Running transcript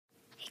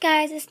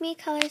guys, it's me,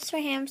 Colors for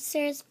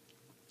Hamsters,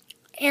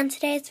 and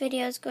today's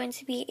video is going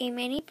to be a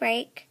mini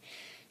break,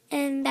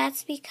 and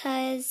that's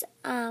because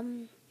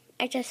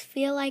I just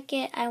feel like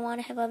it. I want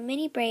to have a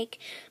mini break,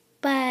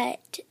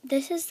 but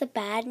this is the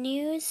bad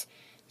news.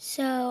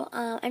 So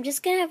I'm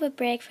just gonna have a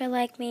break for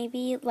like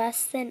maybe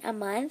less than a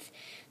month.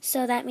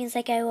 So that means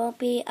like I won't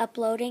be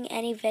uploading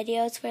any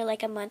videos for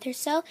like a month or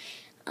so.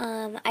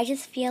 I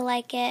just feel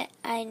like it.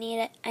 I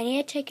need to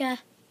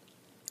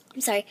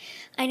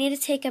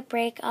take a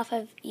break off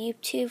of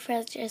YouTube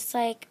for just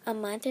like a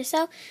month or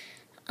so.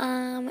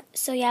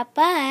 So yeah,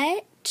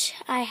 but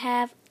I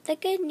have the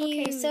good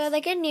news. Okay, so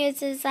the good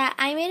news is that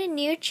I made a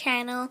new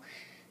channel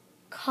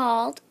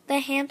called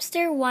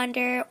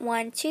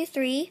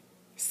Thehamsterwonder123,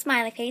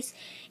 smiley face,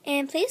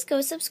 and please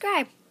go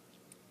subscribe.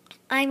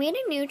 I made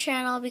a new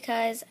channel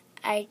because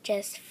I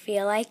just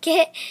feel like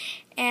it,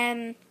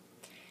 and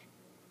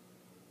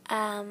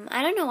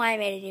I don't know why I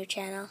made a new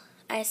channel.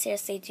 I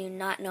seriously do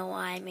not know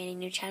why I made a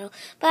new channel,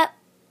 but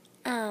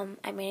I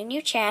made a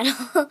new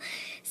channel.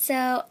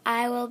 So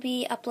I will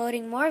be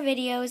uploading more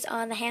videos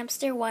on the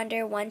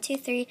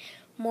Thehamsterwonder123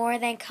 more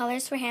than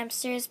Colors for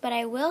Hamsters, but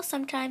I will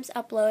sometimes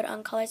upload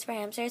on Colors for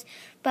Hamsters,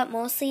 but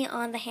mostly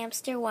on the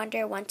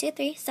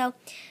Thehamsterwonder123. So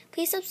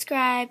please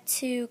subscribe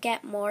to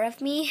get more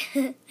of me,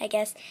 I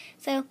guess.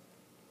 So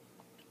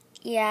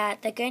yeah,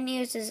 the good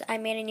news is I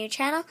made a new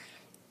channel.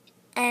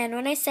 And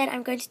when I said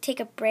I'm going to take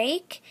a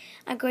break,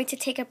 I'm going to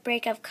take a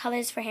break of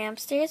Colors for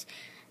Hamsters.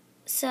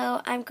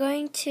 So I'm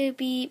going to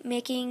be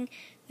making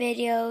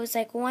videos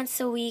like once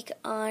a week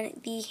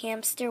on the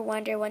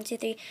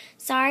Thehamsterwonder123.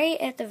 Sorry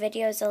if the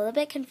video is a little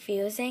bit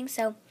confusing.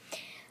 So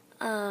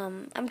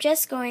I'm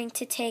just going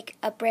to take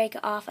a break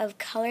off of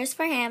Colors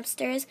for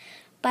Hamsters,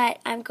 but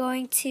I'm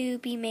going to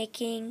be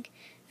making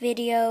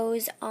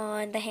videos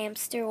on the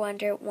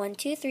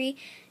Thehamsterwonder123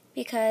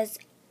 because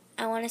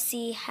I want to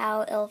see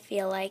how it'll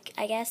feel like,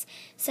 I guess.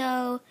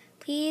 So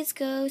please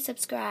go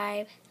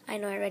subscribe. I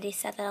know I already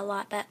said that a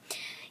lot, but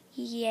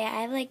yeah,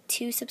 I have like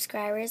 2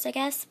 subscribers, I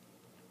guess.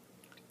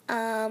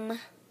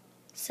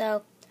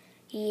 So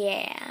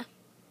yeah.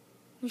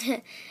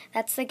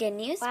 That's the good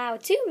news. Wow,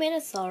 2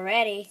 minutes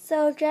already.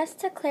 So just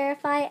to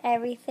clarify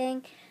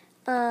everything,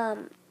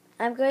 I'm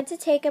going to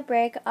take a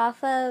break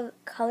off of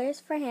Colors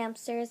for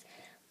Hamsters,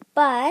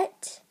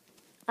 but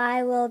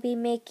I will be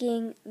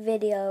making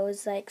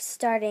videos like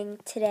starting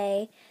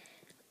today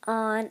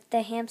on the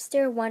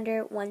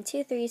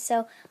Thehamsterwonder123.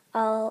 So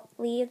I'll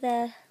leave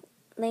the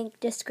link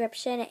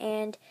description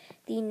and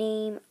the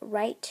name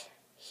right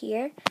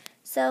here.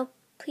 So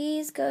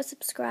please go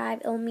subscribe.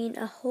 It'll mean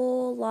a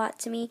whole lot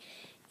to me.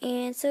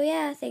 And so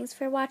yeah, thanks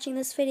for watching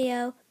this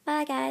video.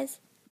 Bye guys.